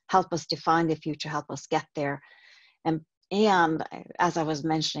 Help us define the future, help us get there. And as I was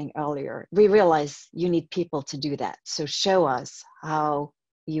mentioning earlier, we realize you need people to do that. So show us how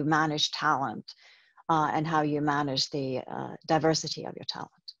you manage talent and how you manage the diversity of your talent.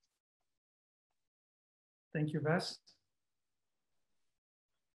 Thank you, Ves.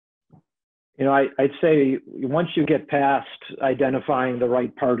 You know, I'd say once you get past identifying the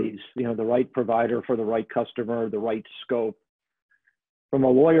right parties, you know, the right provider for the right customer, the right scope, from a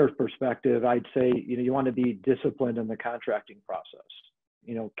lawyer's perspective, I'd say, you know, you want to be disciplined in the contracting process.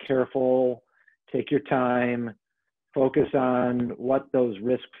 You know, careful, take your time, focus on what those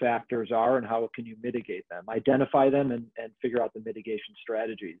risk factors are and how can you mitigate them. Identify them and figure out the mitigation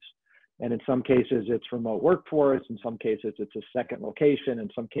strategies. And in some cases, it's remote workforce. In some cases, it's a second location. In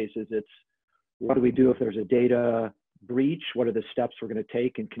some cases, it's what do we do if there's a data breach? What are the steps we're going to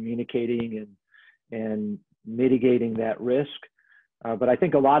take in communicating and mitigating that risk? But I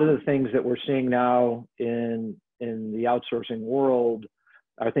think a lot of the things that we're seeing now in the outsourcing world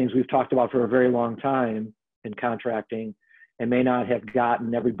are things we've talked about for a very long time in contracting and may not have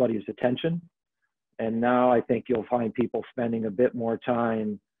gotten everybody's attention. And now I think you'll find people spending a bit more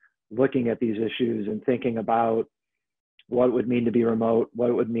time looking at these issues and thinking about what it would mean to be remote, what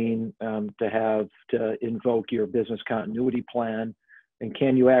it would mean to invoke your business continuity plan. And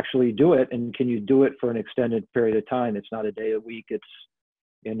can you actually do it? And can you do it for an extended period of time? It's not a day, a week. It's,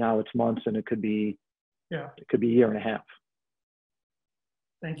 you know, now it's months, and it could be a year and a half.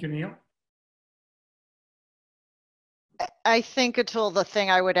 Thank you, Neil. I think, Atul, the thing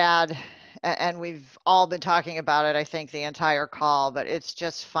I would add, and we've all been talking about it, I think the entire call, but it's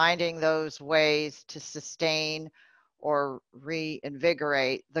just finding those ways to sustain or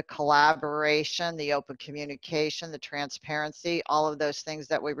reinvigorate the collaboration, the open communication, the transparency, all of those things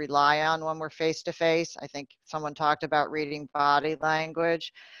that we rely on when we're face-to-face. I think someone talked about reading body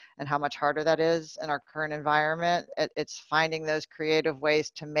language and how much harder that is in our current environment. It's finding those creative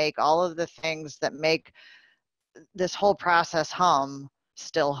ways to make all of the things that make this whole process hum,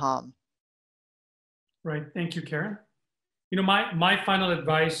 still hum. Right, thank you, Karen. You know, my final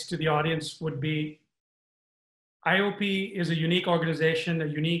advice to the audience would be, IAOP is a unique organization, a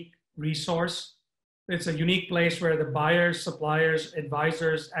unique resource. It's a unique place where the buyers, suppliers,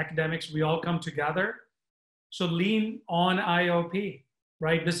 advisors, academics, we all come together. So lean on IAOP,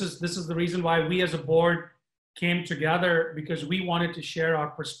 right? This is the reason why we as a board came together, because we wanted to share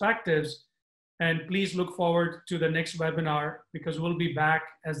our perspectives. And please look forward to the next webinar, because we'll be back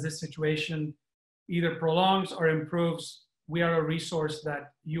as this situation either prolongs or improves, we are a resource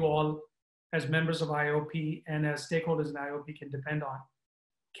that you all, as members of IAOP and as stakeholders in IAOP, can depend on.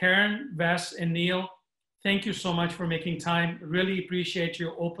 Karen, Wes, and Neil, thank you so much for making time. Really appreciate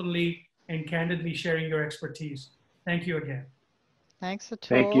you openly and candidly sharing your expertise. Thank you again. Thanks, Atul.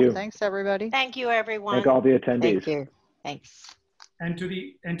 Thank you. Thanks, everybody. Thank you, everyone. Thank all the attendees. Thank you. Thanks. And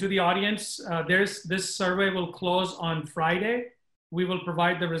to the audience, this survey will close on Friday. We will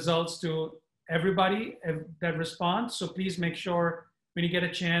provide the results to everybody that responds. So please make sure when you get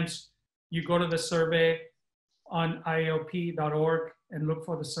a chance, you go to the survey on IAOP.org and look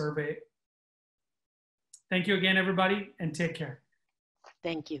for the survey. Thank you again, everybody, and take care.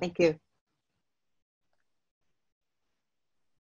 Thank you. Thank you.